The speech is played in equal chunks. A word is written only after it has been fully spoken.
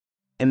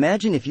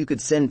Imagine if you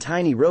could send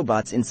tiny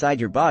robots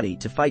inside your body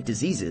to fight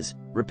diseases,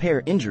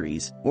 repair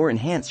injuries, or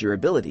enhance your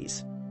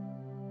abilities.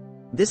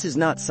 This is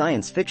not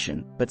science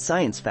fiction, but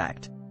science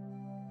fact.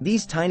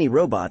 These tiny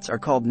robots are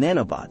called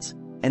nanobots,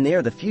 and they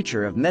are the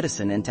future of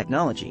medicine and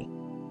technology.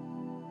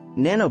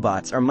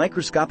 Nanobots are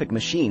microscopic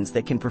machines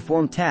that can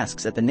perform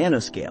tasks at the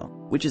nanoscale,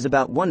 which is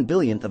about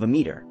 1/1,000,000th of a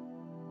meter.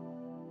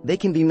 They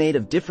can be made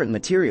of different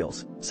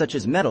materials, such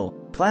as metal,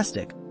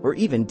 plastic, or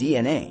even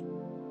DNA.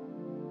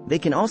 They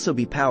can also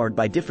be powered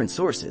by different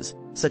sources,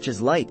 such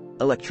as light,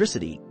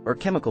 electricity, or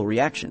chemical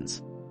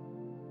reactions.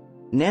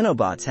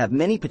 Nanobots have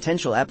many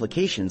potential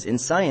applications in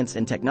science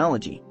and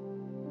technology.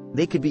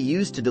 They could be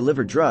used to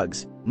deliver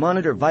drugs,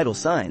 monitor vital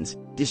signs,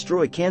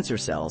 destroy cancer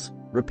cells,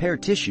 repair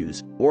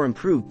tissues, or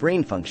improve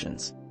brain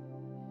functions.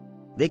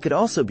 They could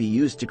also be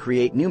used to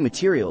create new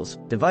materials,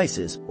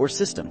 devices, or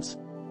systems.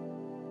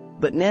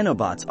 But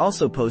nanobots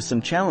also pose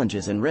some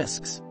challenges and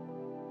risks.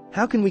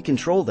 How can we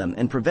control them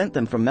and prevent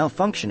them from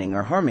malfunctioning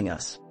or harming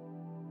us?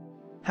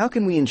 How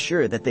can we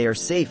ensure that they are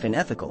safe and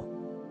ethical?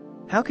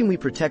 How can we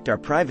protect our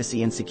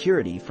privacy and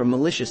security from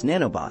malicious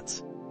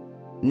nanobots?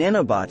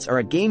 Nanobots are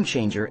a game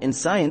changer in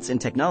science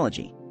and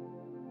technology.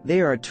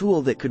 They are a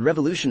tool that could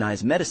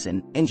revolutionize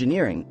medicine,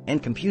 engineering,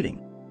 and computing.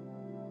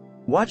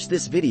 Watch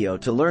this video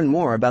to learn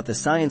more about the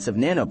science of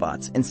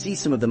nanobots and see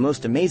some of the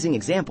most amazing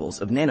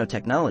examples of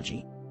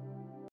nanotechnology.